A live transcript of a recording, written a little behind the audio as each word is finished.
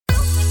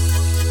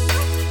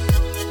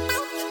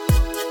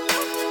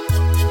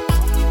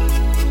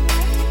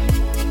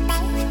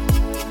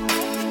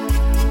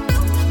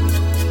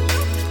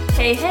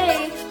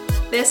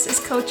This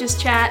is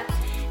Coaches Chat,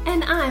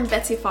 and I'm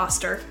Betsy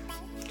Foster.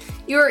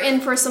 You're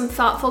in for some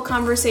thoughtful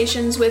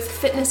conversations with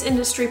fitness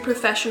industry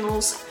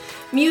professionals,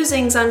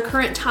 musings on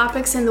current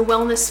topics in the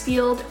wellness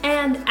field,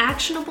 and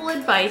actionable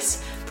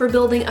advice for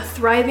building a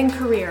thriving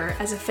career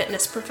as a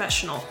fitness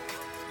professional.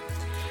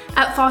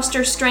 At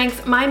Foster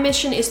Strength, my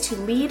mission is to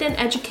lead and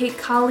educate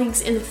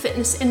colleagues in the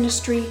fitness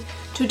industry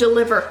to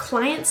deliver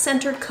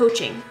client-centered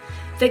coaching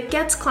that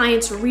gets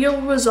clients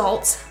real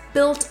results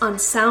built on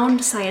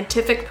sound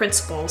scientific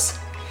principles,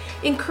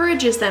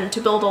 encourages them to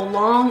build a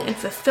long and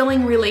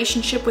fulfilling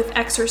relationship with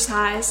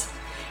exercise,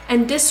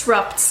 and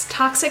disrupts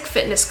toxic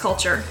fitness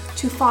culture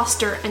to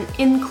foster an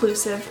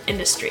inclusive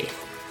industry.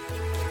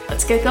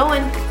 Let's get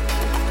going.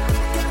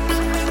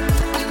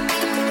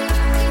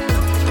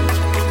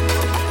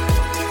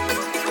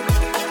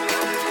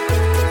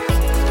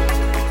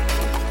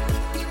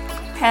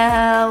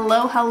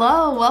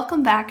 Hello.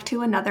 Welcome back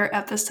to another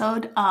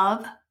episode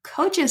of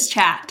Coaches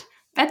Chat.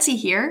 Betsy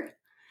here.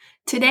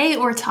 Today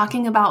we're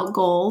talking about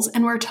goals,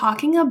 and we're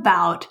talking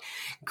about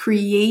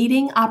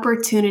creating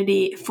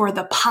opportunity for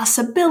the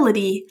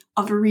possibility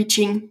of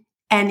reaching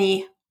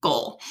any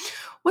goal.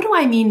 What do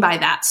I mean by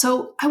that?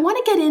 So I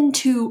want to get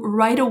into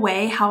right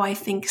away how I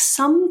think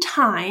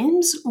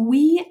sometimes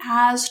we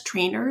as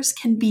trainers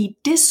can be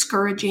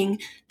discouraging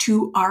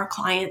to our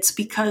clients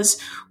because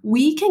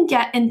we can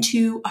get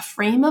into a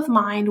frame of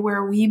mind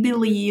where we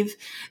believe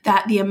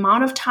that the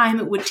amount of time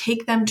it would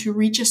take them to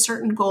reach a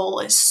certain goal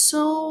is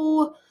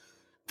so,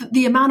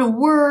 the amount of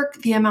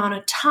work, the amount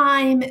of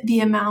time,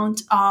 the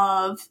amount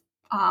of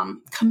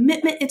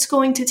commitment it's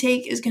going to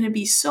take is going to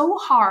be so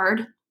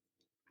hard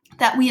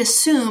that we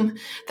assume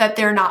that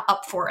they're not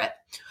up for it.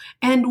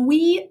 And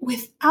we,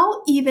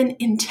 without even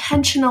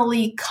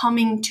intentionally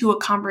coming to a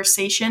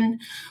conversation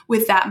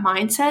with that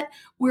mindset,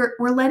 we're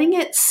letting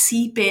it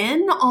seep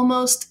in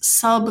almost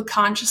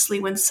subconsciously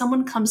when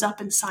someone comes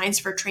up and signs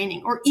for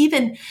training. Or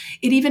it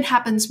even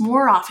happens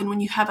more often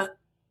when you have a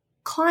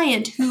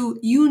client who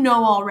you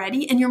know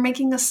already and you're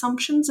making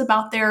assumptions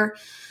about their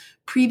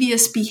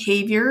previous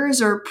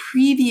behaviors or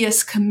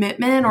previous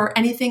commitment or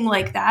anything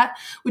like that,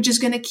 which is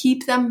going to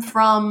keep them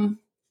from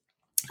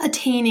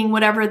attaining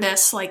whatever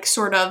this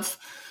sort of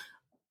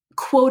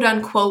quote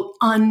unquote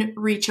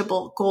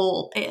unreachable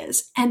goal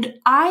is. And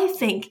I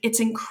think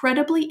it's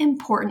incredibly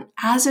important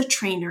as a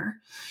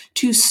trainer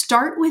to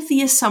start with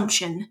the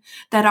assumption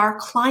that our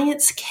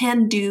clients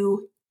can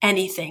do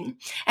anything.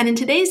 And in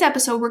today's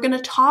episode, we're going to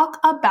talk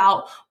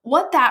about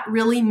what that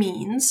really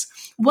means,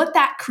 what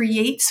that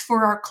creates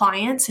for our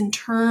clients in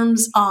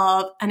terms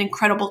of an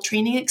incredible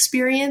training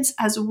experience,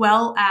 as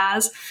well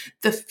as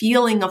the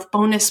feeling of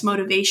bonus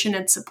motivation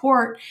and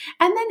support,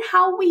 and then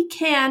how we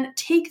can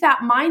take that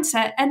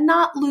mindset and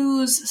not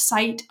lose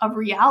sight of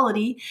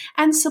reality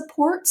and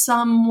support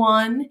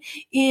someone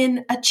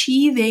in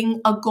achieving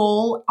a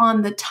goal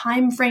on the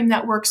time frame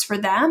that works for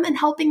them and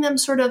helping them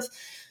sort of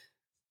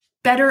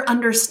better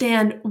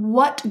understand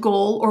what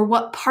goal or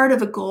what part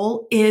of a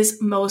goal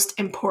is most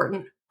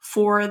important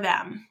for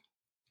them.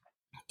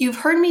 You've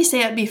heard me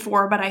say it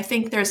before, but I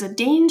think there's a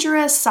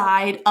dangerous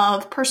side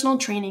of personal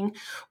training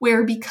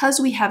where because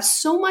we have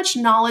so much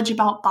knowledge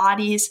about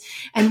bodies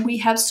and we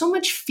have so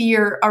much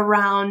fear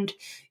around,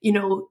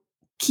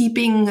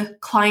 keeping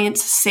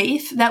clients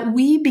safe, that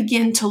we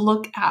begin to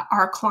look at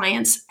our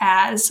clients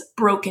as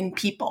broken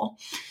people.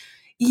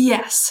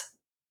 Yes,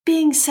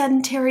 being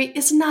sedentary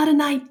is not an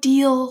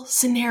ideal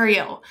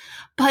scenario.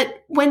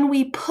 But when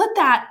we put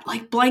that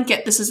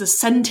blanket, this is a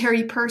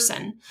sedentary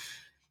person,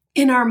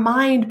 in our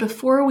mind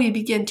before we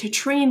begin to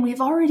train,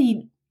 we've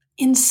already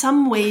in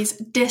some ways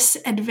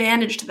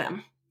disadvantaged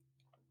them.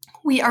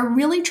 We are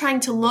really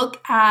trying to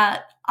look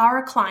at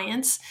our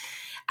clients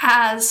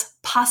as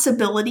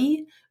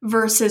possibility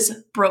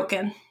versus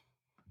broken.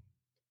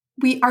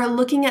 We are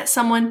looking at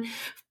someone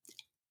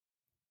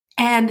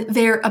and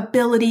their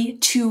ability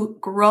to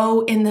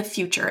grow in the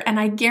future. And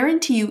I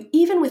guarantee you,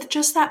 even with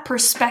just that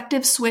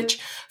perspective switch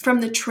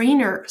from the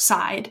trainer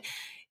side,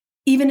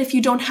 even if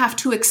you don't have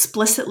to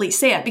explicitly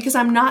say it, because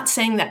I'm not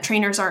saying that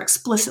trainers are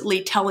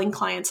explicitly telling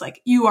clients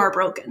you are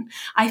broken.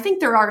 I think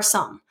there are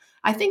some.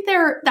 I think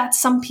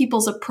that's some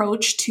people's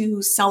approach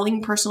to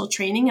selling personal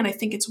training, and I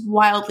think it's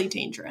wildly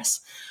dangerous.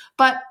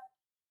 But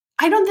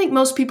I don't think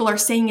most people are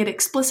saying it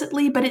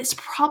explicitly, but it's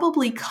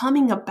probably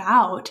coming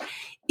about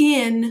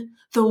in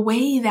the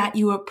way that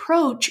you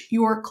approach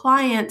your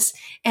clients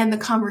and the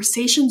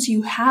conversations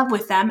you have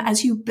with them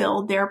as you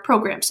build their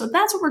program. So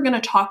that's what we're going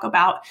to talk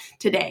about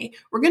today.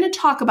 We're going to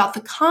talk about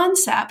the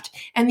concept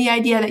and the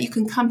idea that you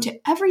can come to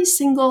every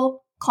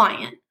single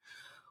client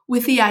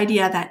with the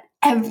idea that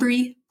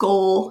every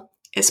goal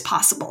is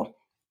possible.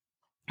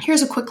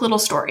 Here's a quick little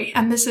story.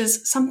 And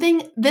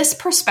this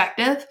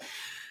perspective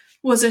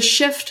was a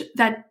shift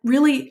that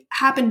really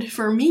happened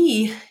for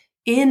me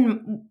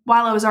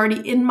while I was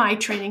already in my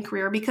training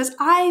career, because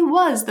I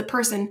was the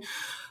person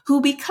who,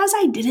 because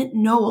I didn't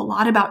know a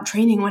lot about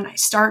training when I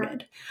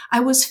started, I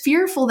was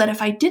fearful that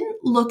if I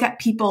didn't look at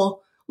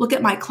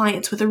my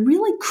clients with a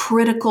really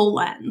critical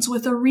lens,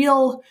 with a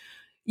real,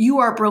 you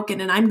are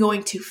broken and I'm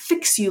going to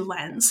fix you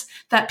lens,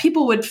 that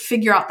people would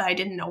figure out that I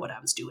didn't know what I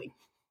was doing.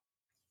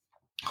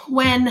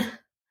 When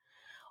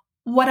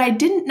what I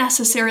didn't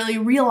necessarily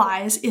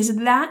realize is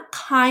that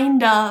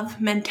kind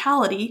of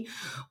mentality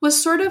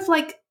was sort of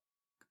like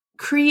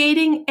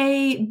creating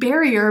a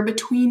barrier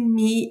between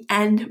me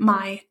and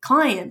my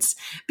clients,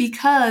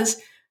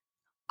 because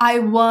I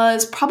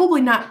was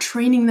probably not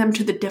training them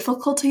to the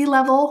difficulty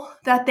level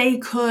that they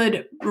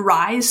could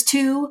rise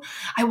to.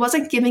 I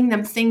wasn't giving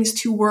them things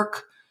to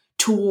work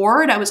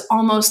toward. I was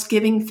almost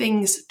giving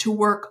things to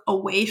work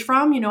away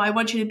from. I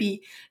want you to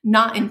be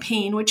not in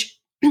pain, which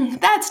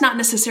that's not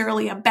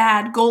necessarily a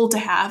bad goal to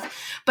have.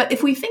 But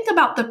if we think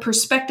about the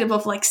perspective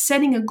of like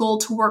setting a goal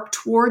to work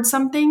towards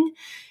something,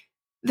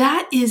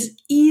 that is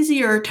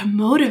easier to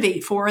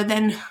motivate for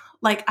than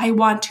like, I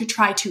want to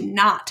try to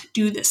not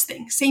do this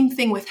thing. Same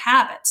thing with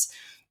habits.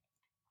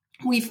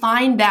 We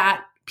find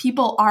that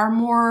people are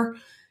more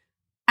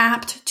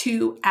apt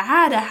to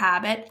add a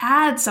habit,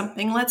 add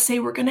something. Let's say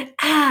we're going to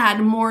add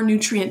more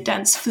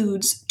nutrient-dense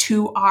foods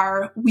to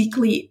our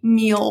weekly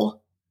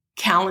meal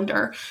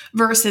calendar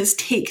versus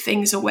take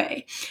things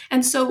away.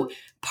 And so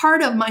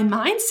part of my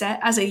mindset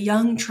as a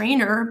young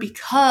trainer,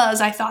 because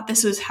I thought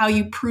this was how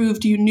you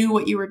proved you knew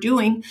what you were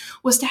doing,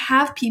 was to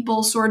have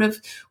people sort of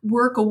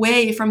work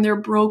away from their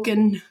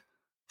broken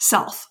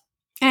self.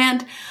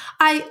 And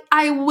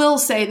I will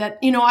say that,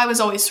 I was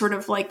always sort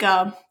of like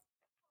an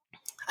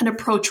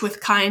approach with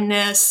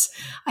kindness.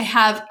 I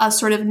have a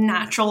sort of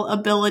natural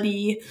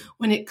ability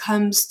when it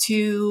comes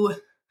to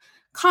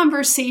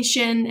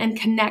conversation and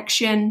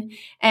connection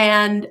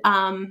and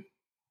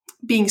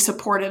being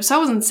supportive. So I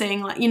wasn't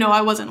saying like,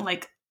 I wasn't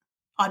like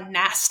a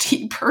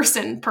nasty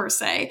person per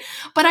se,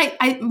 but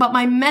but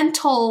my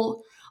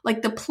mental,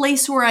 like the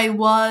place where I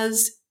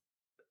was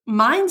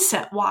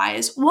mindset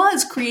wise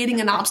was creating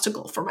an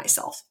obstacle for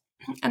myself.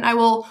 And I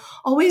will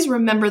always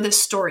remember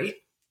this story.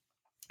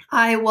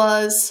 I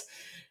was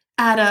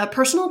at a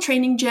personal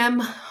training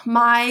gym.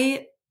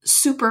 My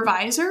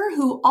supervisor,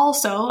 who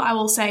also, I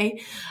will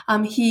say,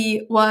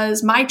 he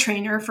was my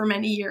trainer for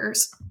many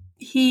years,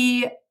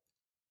 he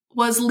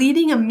was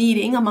leading a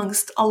meeting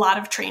amongst a lot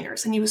of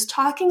trainers, and he was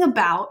talking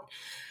about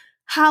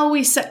how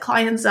we set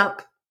clients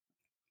up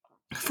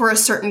for a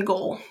certain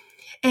goal.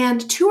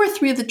 And 2 or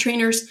 3 of the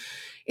trainers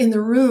in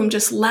the room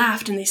just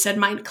laughed, and they said,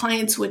 my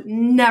clients would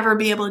never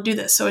be able to do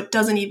this, so it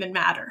doesn't even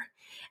matter.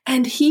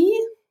 And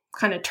he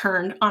kind of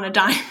turned on a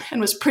dime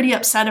and was pretty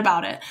upset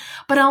about it.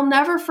 But I'll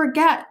never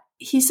forget,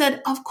 he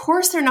said, of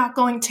course they're not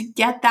going to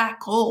get that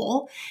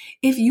goal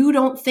if you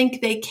don't think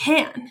they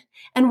can.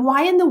 And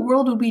why in the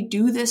world would we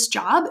do this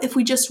job if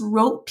we just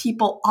wrote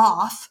people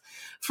off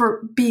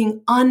for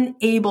being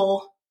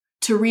unable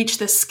to reach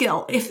this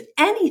skill? If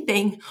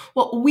anything,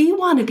 what we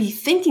want to be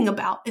thinking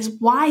about is,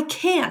 why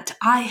can't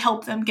I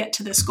help them get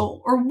to this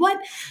goal? Or what,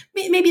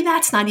 maybe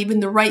that's not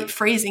even the right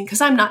phrasing, because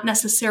I'm not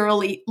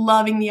necessarily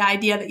loving the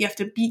idea that you have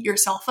to beat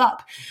yourself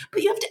up,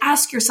 but you have to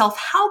ask yourself,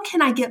 how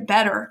can I get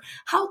better?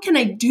 How can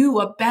I do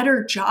a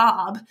better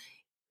job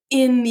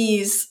in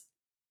these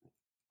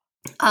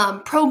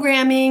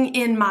programming,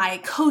 in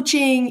my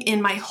coaching,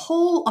 in my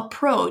whole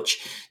approach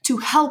to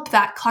help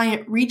that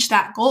client reach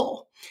that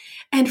goal?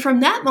 And from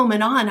that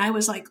moment on, I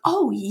was like,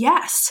 oh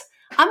yes,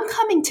 I'm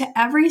coming to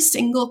every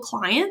single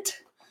client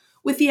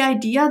with the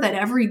idea that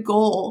every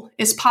goal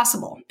is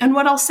possible. And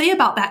what I'll say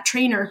about that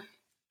trainer,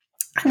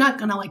 I'm not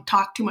going to like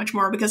talk too much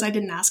more because I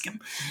didn't ask him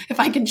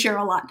if I can share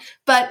a lot,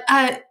 but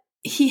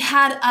he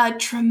had a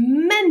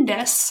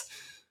tremendous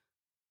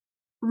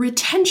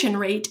retention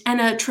rate and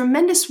a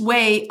tremendous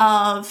way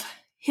of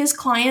his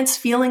clients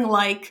feeling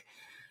like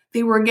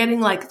they were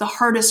getting like the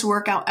hardest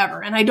workout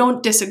ever. And I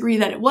don't disagree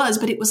that it was,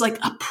 but it was like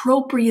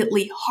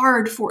appropriately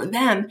hard for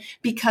them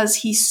because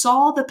he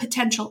saw the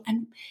potential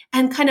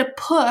and kind of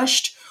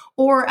pushed,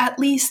 or at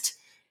least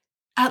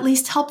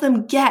help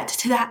them get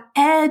to that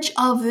edge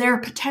of their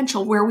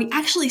potential where we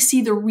actually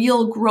see the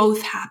real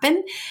growth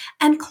happen.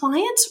 And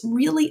clients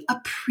really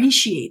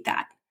appreciate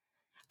that.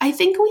 I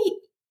think we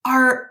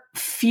are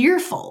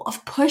fearful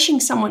of pushing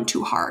someone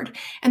too hard.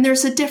 And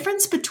there's a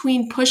difference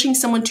between pushing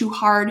someone too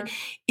hard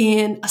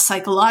in a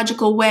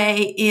psychological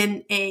way,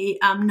 in a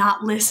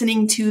not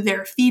listening to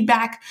their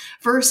feedback,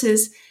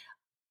 versus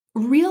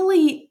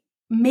really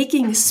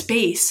making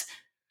space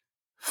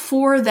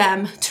for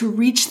them to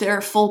reach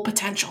their full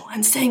potential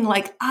and saying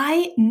like,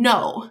 I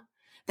know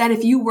that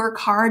if you work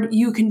hard,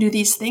 you can do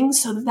these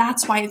things. So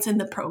that's why it's in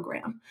the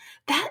program.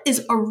 That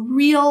is a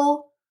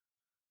real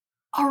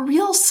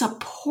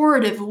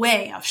supportive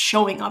way of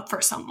showing up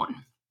for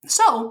someone.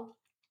 So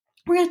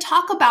we're going to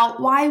talk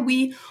about why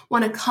we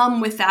want to come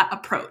with that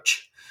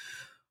approach.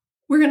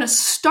 We're going to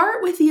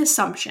start with the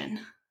assumption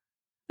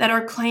that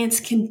our clients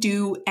can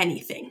do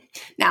anything.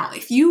 Now,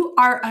 if you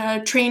are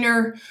a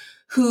trainer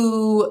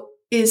who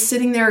is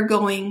sitting there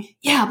going,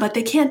 yeah, but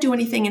they can't do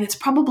anything and it's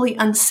probably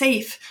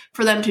unsafe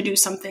for them to do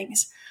some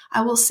things,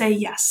 I will say,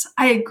 yes,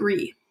 I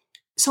agree.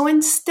 So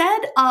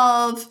instead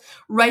of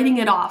writing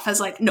it off as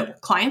like, no,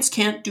 clients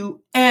can't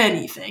do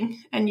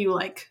anything, and you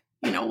like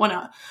want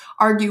to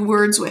argue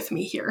words with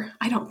me here.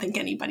 I don't think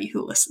anybody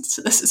who listens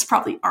to this is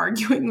probably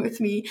arguing with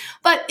me.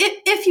 But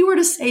if you were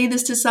to say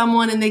this to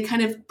someone and they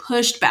kind of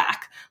pushed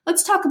back,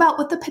 let's talk about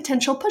what the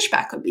potential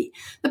pushback could be.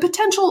 The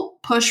potential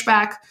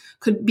pushback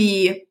could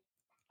be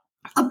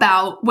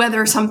about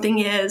whether something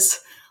is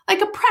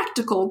like a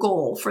practical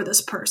goal for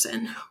this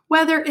person,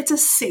 whether it's a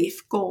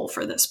safe goal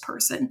for this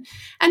person,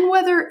 and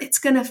whether it's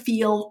going to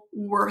feel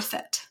worth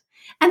it.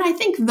 And I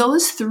think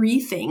those three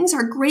things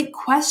are great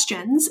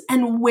questions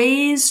and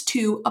ways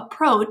to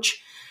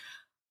approach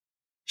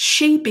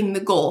shaping the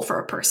goal for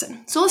a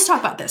person. So let's talk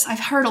about this. I've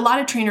heard a lot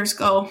of trainers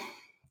go,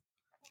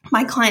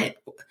 my client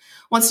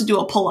wants to do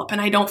a pull-up, and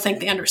I don't think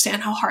they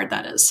understand how hard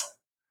that is.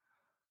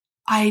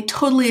 I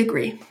totally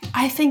agree.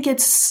 I think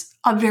it's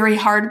a very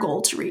hard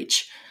goal to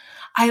reach.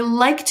 I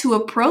like to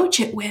approach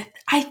it with,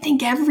 I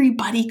think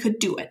everybody could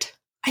do it.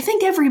 I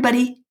think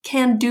everybody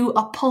can do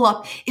a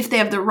pull-up if they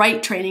have the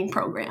right training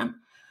program.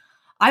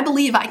 I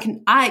believe I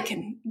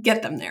can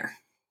get them there.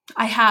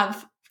 I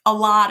have a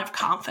lot of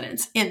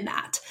confidence in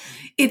that.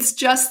 It's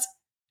just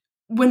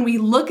when we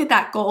look at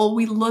that goal,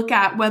 we look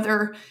at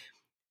whether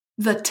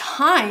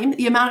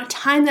the amount of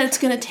time that it's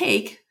going to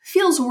take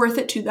feels worth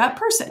it to that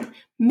person.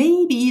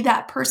 Maybe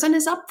that person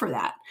is up for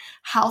that.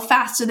 How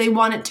fast do they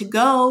want it to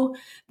go?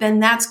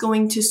 Then that's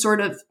going to sort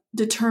of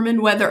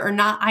determine whether or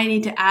not I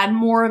need to add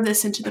more of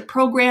this into the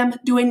program.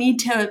 Do I need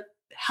to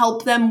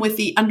help them with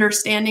the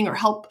understanding or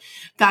help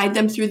guide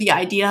them through the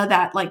idea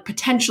that like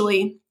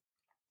potentially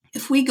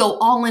if we go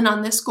all in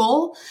on this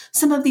goal,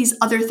 some of these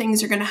other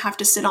things are going to have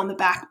to sit on the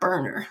back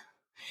burner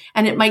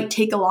and it might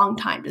take a long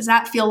time. Does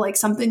that feel like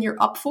something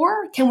you're up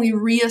for? Can we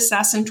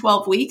reassess in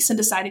 12 weeks and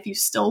decide if you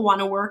still want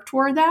to work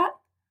toward that?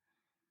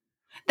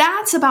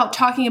 That's about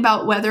talking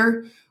about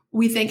whether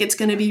we think it's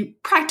going to be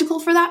practical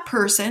for that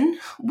person,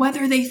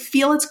 whether they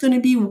feel it's going to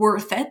be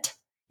worth it.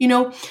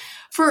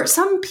 For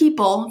some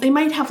people, they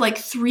might have like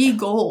 3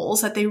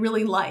 goals that they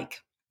really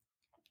like.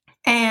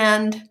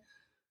 And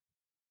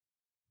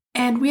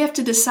we have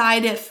to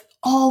decide if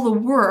all the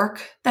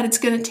work that it's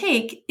going to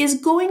take is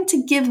going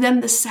to give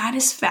them the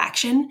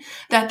satisfaction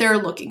that they're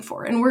looking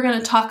for. And we're going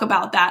to talk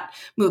about that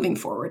moving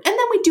forward. And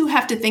then we do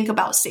have to think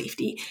about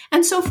safety.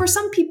 And so for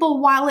some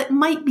people, while it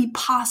might be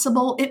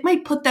possible, it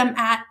might put them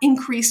at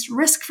increased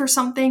risk for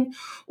something,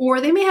 or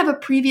they may have a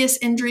previous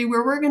injury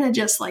where we're going to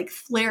just like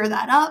flare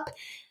that up.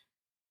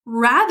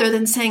 Rather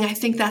than saying, I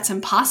think that's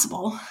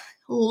impossible,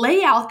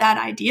 lay out that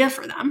idea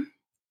for them.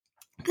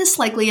 This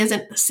likely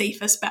isn't the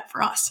safest bet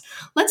for us.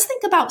 Let's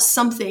think about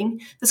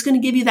something that's going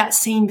to give you that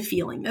same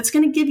feeling, that's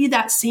going to give you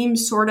that same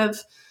sort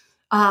of,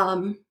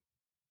 the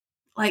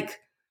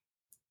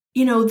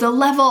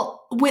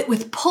level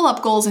with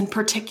pull-up goals in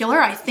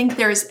particular. I think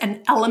there's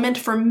an element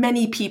for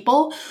many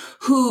people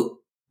who,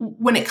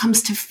 when it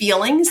comes to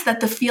feelings,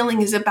 that the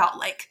feeling is about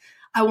like,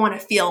 I want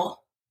to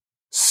feel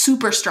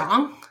super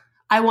strong.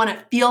 I want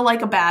to feel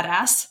like a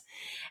badass,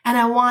 and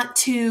I want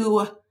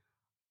to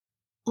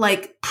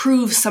like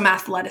prove some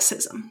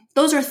athleticism.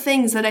 Those are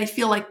things that I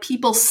feel like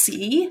people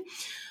see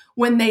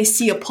when they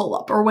see a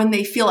pull-up or when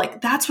they feel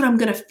like that's what I'm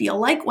going to feel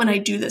like when I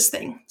do this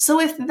thing. So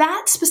if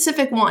that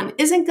specific one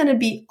isn't going to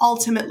be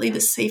ultimately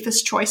the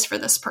safest choice for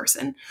this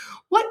person,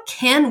 what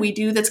can we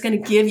do that's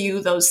going to give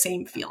you those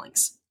same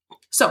feelings?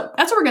 So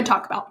that's what we're going to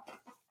talk about.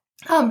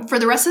 For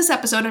the rest of this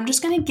episode, I'm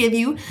just going to give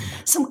you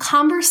some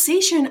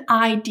conversation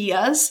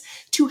ideas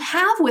to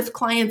have with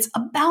clients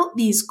about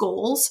these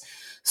goals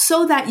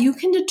so that you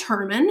can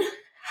determine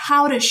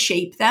how to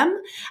shape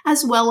them,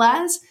 as well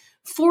as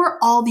for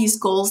all these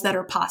goals that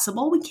are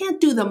possible. We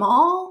can't do them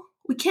all.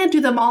 We can't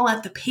do them all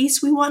at the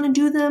pace we want to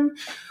do them.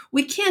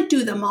 We can't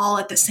do them all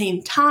at the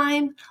same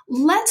time.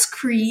 Let's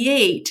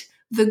create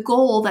the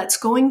goal that's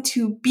going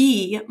to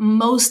be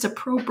most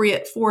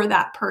appropriate for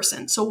that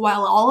person. So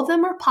while all of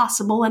them are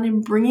possible, and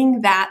I'm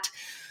bringing that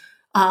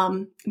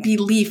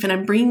belief and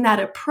I'm bringing that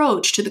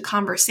approach to the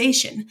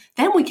conversation,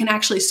 then we can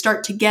actually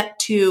start to get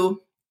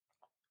to,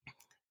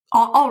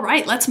 all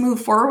right, let's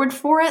move forward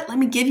for it. Let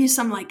me give you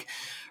some like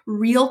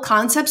real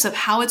concepts of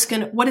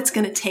what it's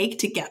going to take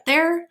to get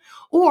there.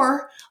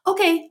 Or,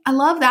 okay, I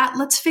love that.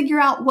 Let's figure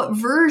out what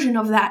version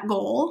of that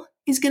goal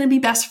is going to be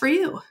best for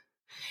you.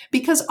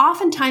 Because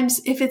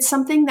oftentimes, if it's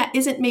something that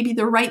isn't maybe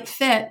the right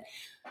fit,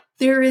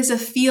 there is a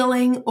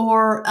feeling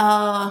or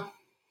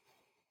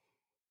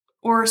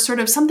sort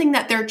of something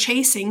that they're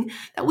chasing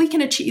that we can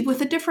achieve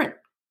with a different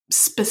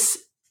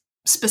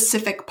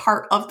specific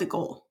part of the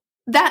goal.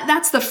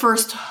 That's the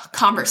first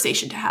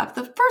conversation to have.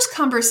 The first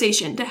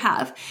conversation to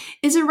have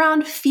is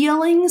around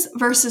feelings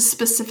versus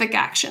specific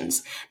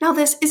actions. Now,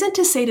 this isn't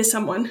to say to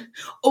someone,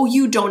 oh,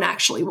 you don't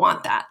actually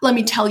want that. Let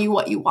me tell you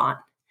what you want.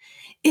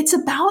 It's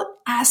about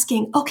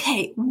asking,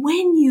 okay,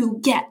 when you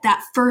get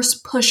that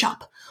first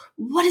push-up,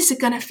 what is it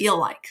going to feel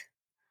like?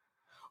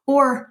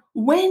 Or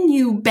when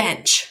you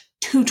bench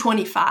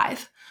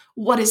 225,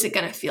 what is it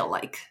going to feel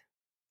like?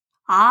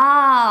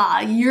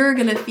 You're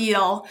going to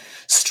feel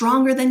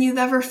stronger than you've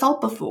ever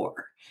felt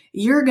before.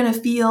 You're going to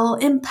feel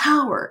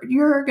empowered.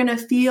 You're going to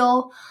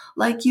feel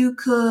like you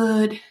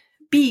could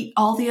beat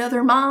all the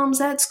other moms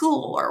at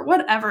school or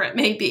whatever it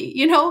may be.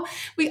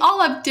 We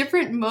all have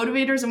different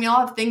motivators and we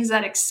all have things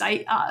that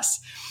excite us.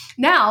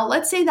 Now,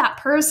 let's say that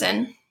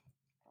person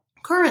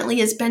currently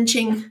is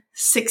benching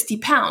 60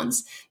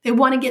 pounds. They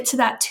want to get to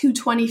that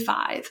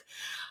 225.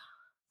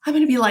 I'm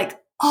going to be like,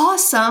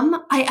 awesome.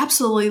 I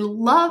absolutely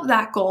love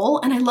that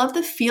goal and I love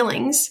the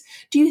feelings.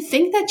 Do you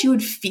think that you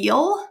would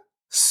feel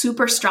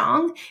super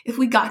strong if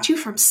we got you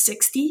from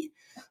 60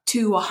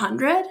 to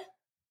 100?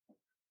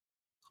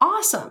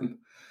 Awesome.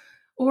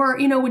 Or,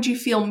 would you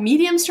feel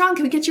medium strong?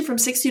 Can we get you from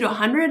 60 to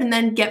 100 and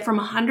then get from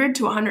 100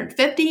 to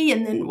 150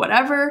 and then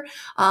whatever?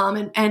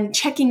 And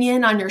checking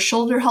in on your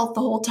shoulder health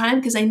the whole time,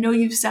 because I know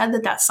you've said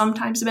that that's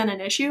sometimes been an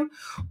issue.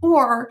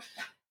 Or,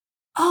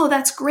 oh,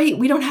 that's great.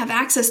 We don't have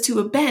access to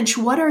a bench.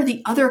 What are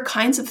the other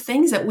kinds of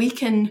things that we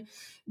can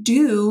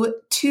do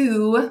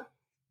to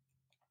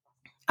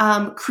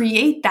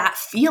create that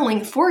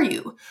feeling for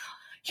you?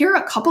 Here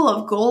are a couple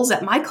of goals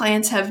that my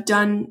clients have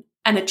done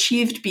and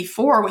achieved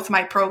before with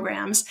my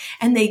programs,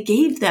 and they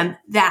gave them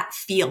that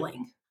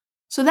feeling.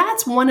 So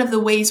that's one of the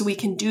ways we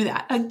can do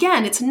that.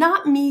 Again, it's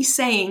not me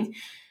saying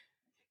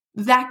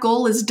that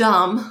goal is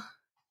dumb.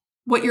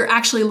 What you're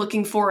actually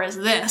looking for is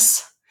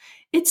this.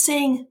 It's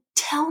saying,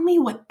 tell me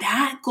what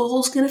that goal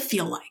is going to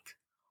feel like.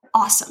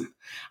 Awesome.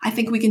 I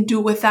think we can do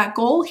it with that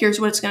goal. Here's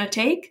what it's going to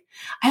take.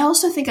 I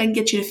also think I can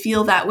get you to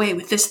feel that way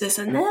with this, this,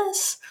 and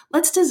this.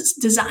 Let's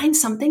design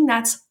something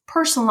that's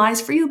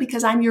personalized for you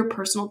because I'm your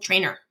personal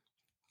trainer.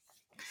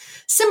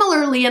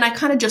 Similarly, and I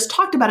kind of just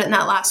talked about it in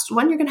that last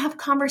one, you're going to have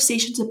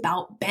conversations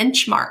about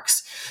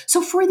benchmarks.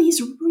 So for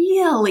these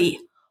really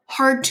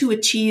hard to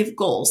achieve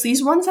goals,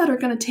 these ones that are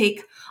going to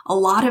take a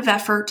lot of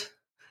effort,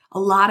 a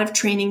lot of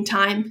training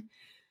time,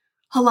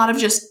 a lot of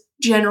just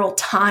general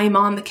time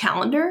on the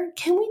calendar,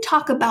 can we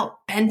talk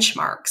about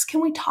benchmarks? Can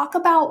we talk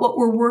about what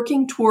we're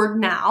working toward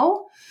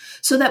now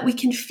so that we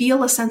can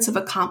feel a sense of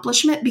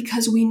accomplishment,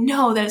 because we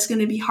know that it's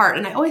going to be hard?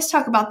 And I always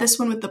talk about this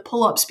one with the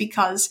pull-ups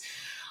because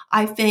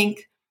I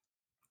think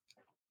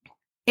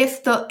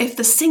if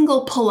the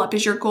single pull-up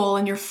is your goal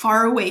and you're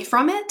far away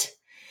from it,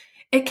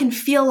 it can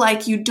feel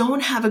like you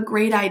don't have a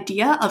great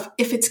idea of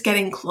if it's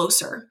getting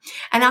closer.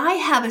 And I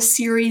have a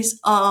series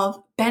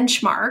of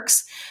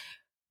benchmarks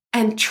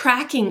and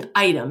tracking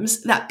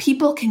items that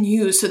people can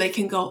use so they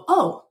can go,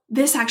 oh,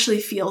 this actually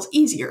feels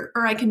easier,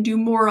 or I can do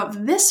more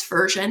of this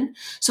version.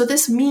 So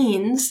this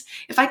means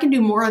if I can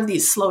do more of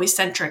these slow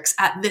eccentrics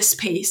at this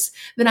pace,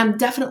 then I'm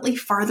definitely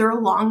farther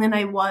along than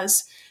I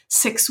was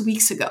 6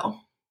 weeks ago.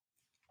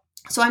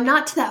 So I'm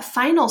not to that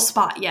final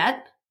spot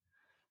yet,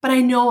 but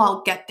I know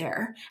I'll get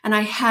there. And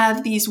I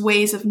have these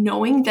ways of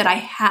knowing that I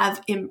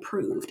have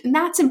improved. And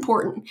that's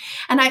important.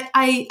 And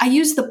I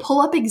use the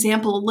pull-up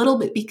example a little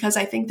bit because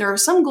I think there are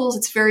some goals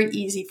it's very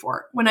easy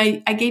for. When I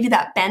gave you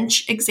that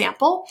bench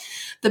example,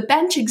 the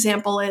bench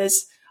example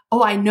is,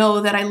 oh, I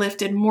know that I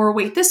lifted more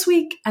weight this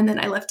week and then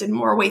I lifted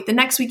more weight the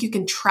next week. You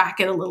can track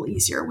it a little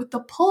easier. With the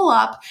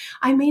pull-up,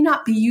 I may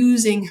not be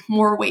using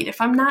more weight. If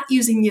I'm not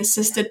using the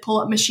assisted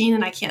pull-up machine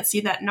and I can't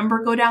see that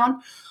number go down,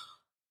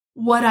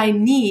 what I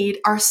need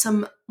are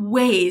some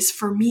ways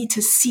for me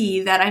to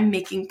see that I'm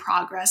making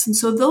progress. And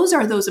so those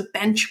are those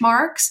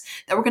benchmarks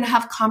that we're going to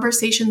have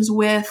conversations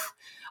with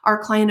our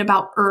client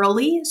about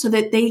early so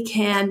that they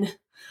can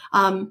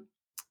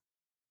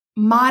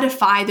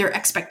modify their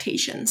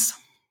expectations.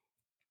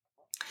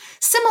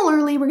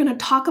 Similarly, we're going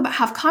to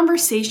have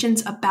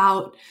conversations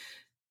about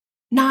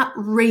not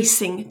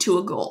racing to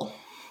a goal.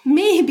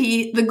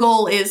 Maybe the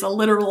goal is a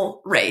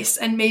literal race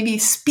and maybe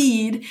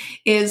speed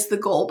is the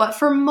goal. But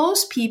for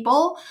most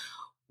people,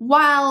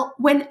 while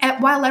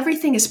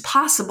everything is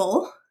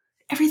possible,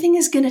 everything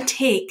is going to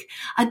take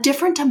a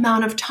different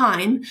amount of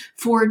time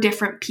for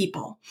different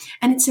people.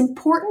 And it's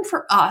important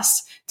for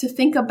us to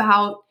think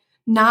about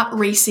not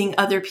racing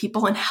other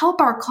people and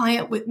help our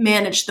client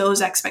manage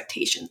those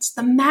expectations.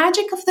 The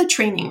magic of the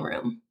training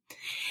room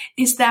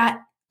is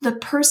that the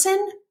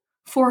person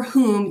for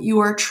whom you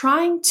are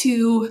trying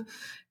to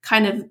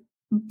kind of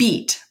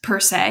beat, per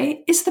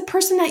se, is the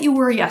person that you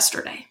were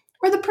yesterday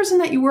or the person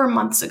that you were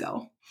months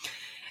ago.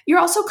 You're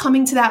also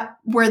coming to that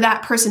where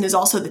that person is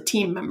also the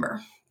team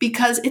member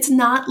because it's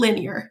not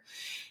linear.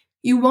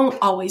 You won't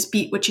always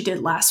beat what you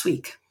did last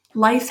week.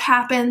 Life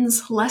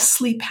happens, less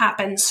sleep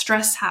happens,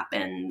 stress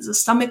happens, a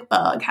stomach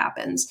bug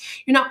happens.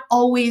 You're not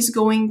always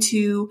going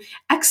to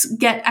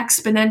get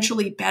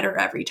exponentially better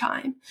every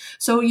time.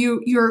 So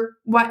you're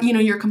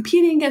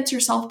competing against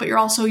yourself, but you're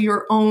also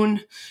your own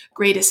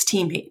greatest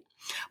teammate.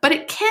 But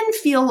it can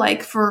feel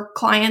like for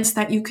clients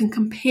that you can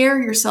compare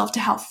yourself to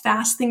how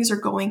fast things are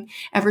going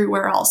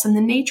everywhere else. And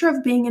the nature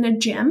of being in a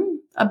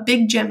gym, a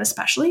big gym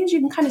especially, is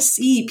you can kind of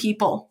see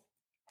people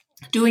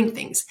doing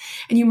things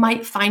and you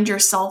might find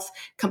yourself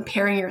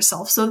comparing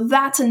yourself. So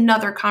that's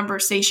another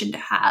conversation to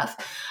have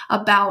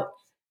about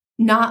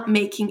not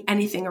making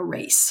anything a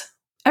race.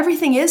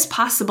 Everything is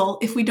possible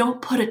if we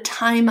don't put a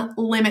time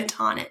limit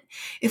on it,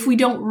 if we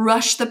don't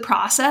rush the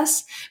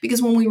process,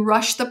 because when we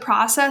rush the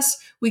process,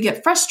 we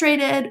get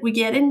frustrated, we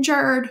get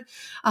injured,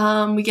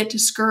 we get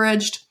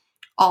discouraged,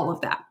 all of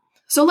that.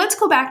 So let's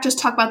go back, just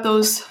talk about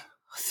those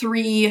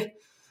 3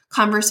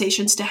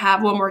 conversations to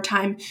have one more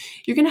time.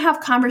 You're going to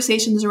have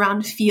conversations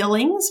around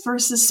feelings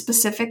versus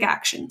specific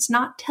actions,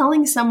 not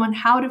telling someone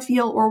how to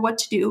feel or what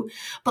to do,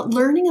 but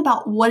learning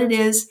about what it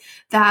is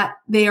that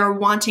they are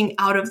wanting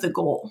out of the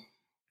goal.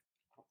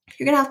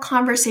 You're going to have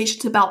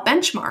conversations about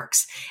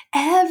benchmarks.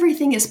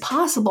 Everything is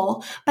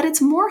possible, but it's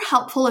more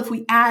helpful if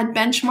we add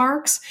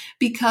benchmarks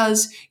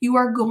because you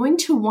are going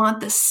to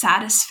want the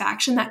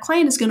satisfaction. That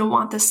client is going to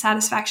want the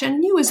satisfaction,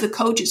 and you as the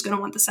coach is going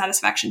to want the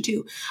satisfaction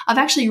too, of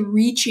actually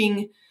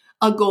reaching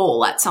a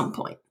goal at some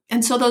point.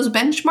 And so those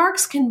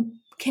benchmarks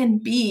can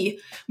be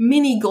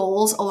mini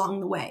goals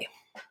along the way.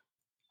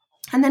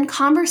 And then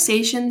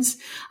conversations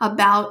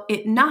about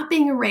it not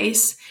being a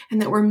race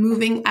and that we're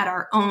moving at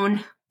our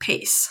own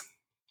pace.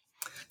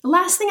 The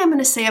last thing I'm going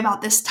to say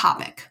about this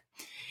topic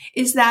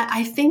is that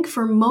I think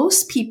for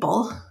most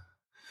people,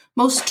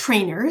 most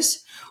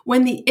trainers,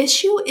 when the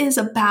issue is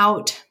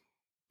about,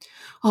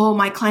 oh,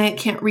 my client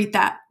can't reach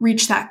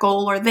that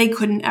goal, or they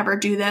couldn't ever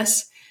do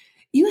this,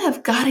 you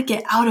have got to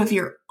get out of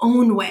your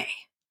own way.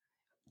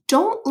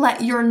 Don't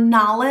let your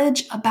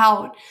knowledge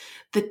about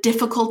the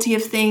difficulty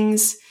of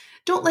things,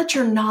 don't let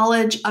your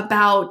knowledge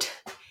about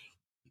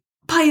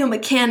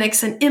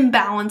biomechanics and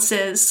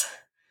imbalances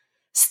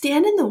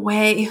stand in the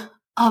way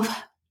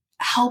of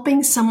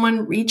helping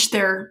someone reach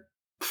their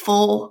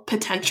full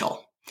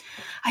potential.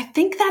 I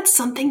think that's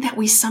something that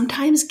we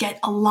sometimes get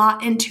a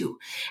lot into,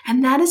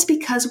 and that is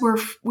because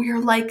we're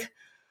like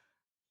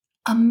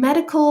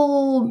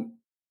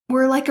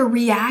we're like a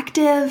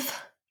reactive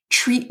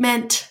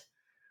treatment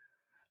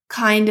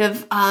kind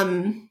of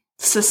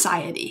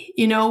society.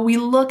 We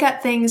look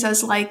at things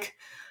as like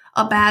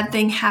a bad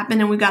thing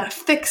happened and we got to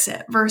fix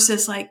it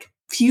versus like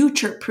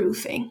future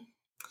proofing.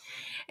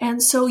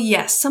 And so,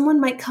 yes, someone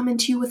might come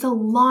into you with a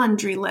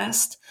laundry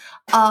list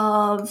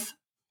of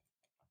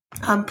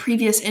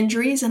previous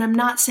injuries. And I'm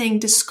not saying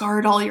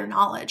discard all your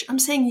knowledge. I'm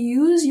saying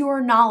use your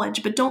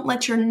knowledge, but don't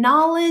let your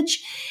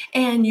knowledge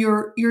and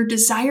your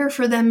desire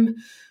for them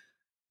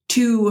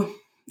to,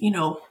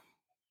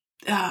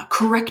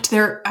 correct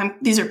their,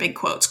 these are big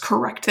quotes,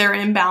 correct their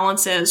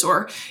imbalances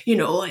or,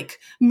 like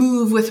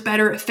move with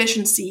better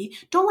efficiency.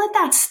 Don't let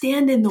that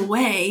stand in the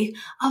way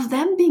of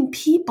them being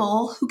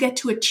people who get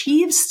to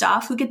achieve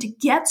stuff, who get to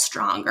get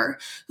stronger,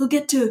 who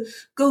get to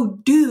go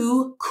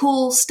do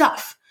cool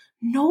stuff.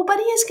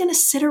 Nobody is going to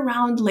sit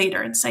around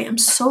later and say, I'm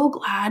so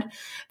glad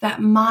that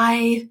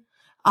my,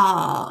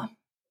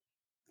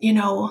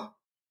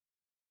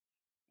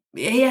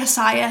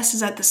 ASIS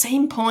is at the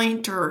same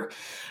point, or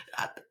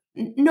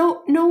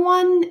no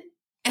one,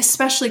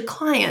 especially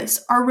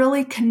clients, are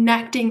really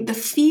connecting. The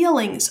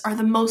feelings are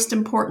the most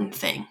important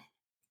thing.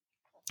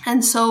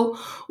 And so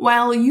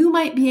while you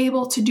might be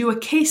able to do a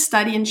case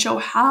study and show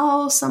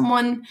how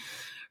someone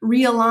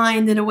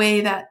realigned in a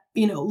way that,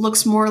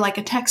 looks more like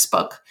a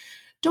textbook,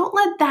 don't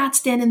let that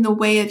stand in the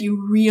way of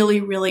you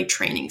really, really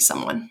training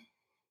someone.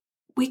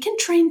 We can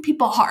train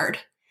people hard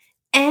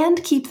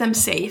and keep them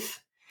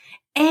safe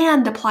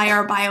and apply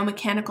our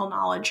biomechanical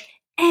knowledge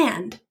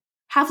and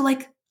have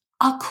like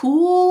a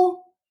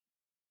cool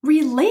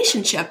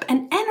relationship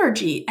and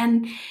energy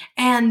and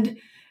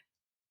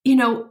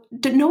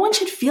no one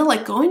should feel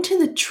like going to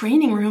the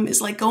training room is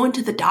like going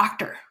to the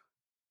doctor.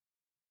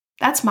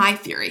 That's my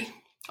theory.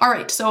 All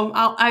right, so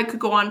I could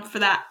go on for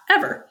that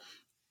ever.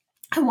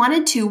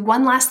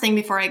 One last thing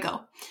before I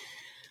go.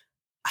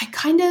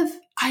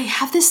 I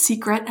have this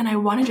secret and I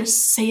want to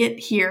just say it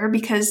here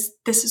because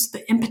this is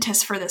the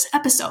impetus for this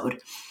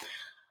episode.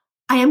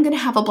 I am going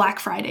to have a Black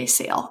Friday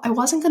sale. I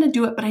wasn't going to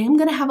do it, but I am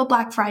going to have a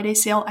Black Friday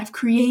sale. I've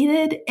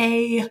created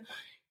a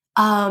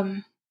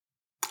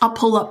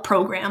pull-up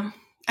program.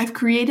 I've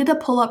created a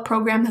pull-up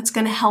program that's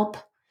going to help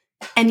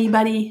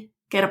anybody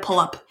get a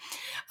pull-up.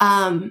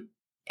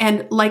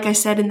 And like I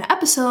said in the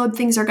episode,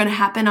 things are going to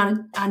happen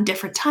on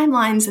different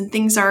timelines and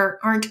things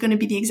aren't going to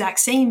be the exact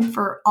same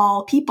for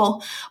all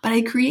people. But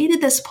I created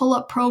this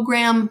pull-up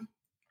program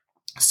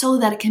so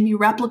that it can be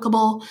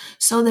replicable,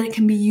 so that it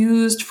can be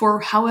used for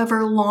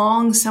however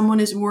long someone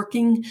is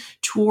working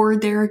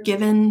toward their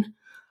given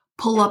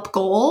pull-up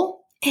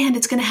goal. And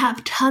it's going to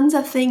have tons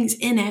of things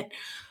in it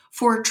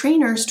for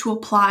trainers to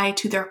apply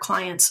to their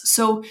clients.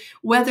 So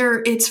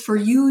whether it's for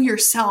you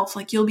yourself,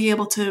 like you'll be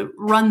able to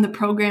run the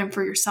program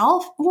for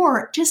yourself,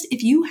 or just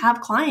if you have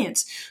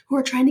clients who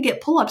are trying to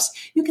get pull-ups,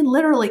 you can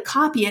literally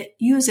copy it,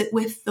 use it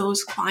with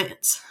those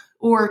clients,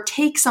 or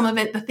take some of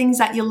it, the things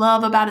that you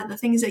love about it, the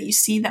things that you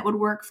see that would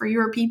work for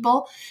your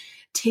people,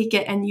 take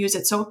it and use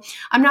it. So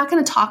I'm not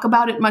going to talk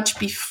about it much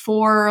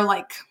before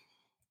like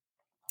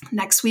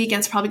next week. And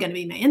it's probably going to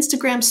be my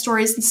Instagram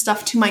stories and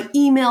stuff to my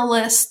email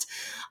list.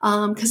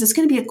 Because it's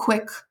going to be a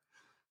quick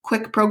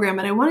program,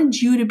 and I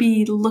wanted you to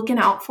be looking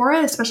out for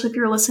it, especially if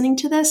you're listening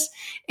to this,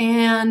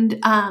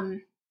 and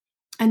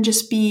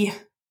just be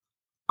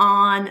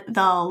on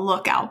the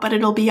lookout, but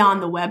it'll be on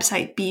the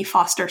website,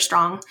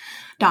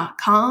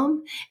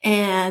 befosterstrong.com.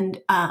 And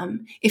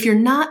if you're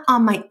not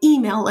on my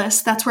email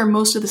list, that's where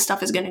most of the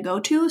stuff is going to go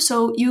to.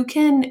 So you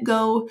can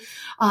go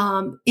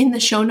in the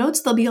show notes.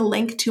 There'll be a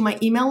link to my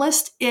email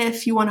list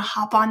if you want to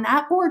hop on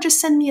that, or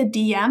just send me a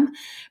DM.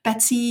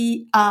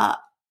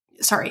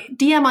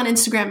 DM on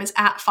Instagram is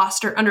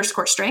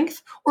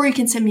 @foster_strength, or you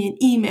can send me an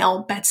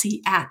email,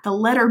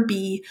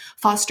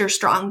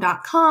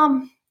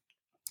 Betsy@fosterstrong.com.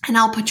 And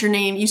I'll put your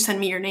name, you send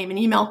me your name and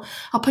email.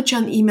 I'll put you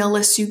on the email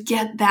list so you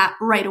get that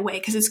right away,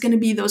 because it's going to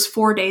be those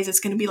 4 days. It's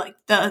going to be like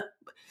the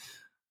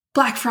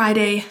Black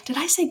Friday. Did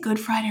I say Good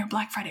Friday or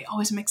Black Friday? I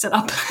always mix it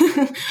up.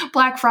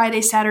 Black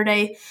Friday,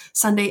 Saturday,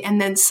 Sunday, and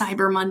then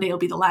Cyber Monday will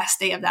be the last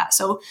day of that.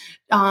 So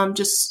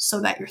just so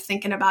that you're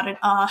thinking about it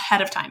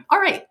ahead of time. All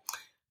right.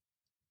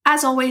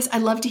 As always,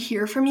 I'd love to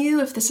hear from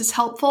you. If this is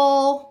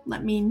helpful,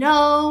 let me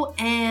know,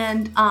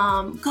 and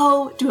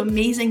go do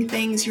amazing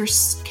things. You're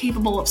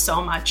capable of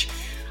so much.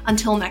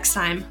 Until next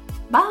time,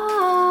 bye.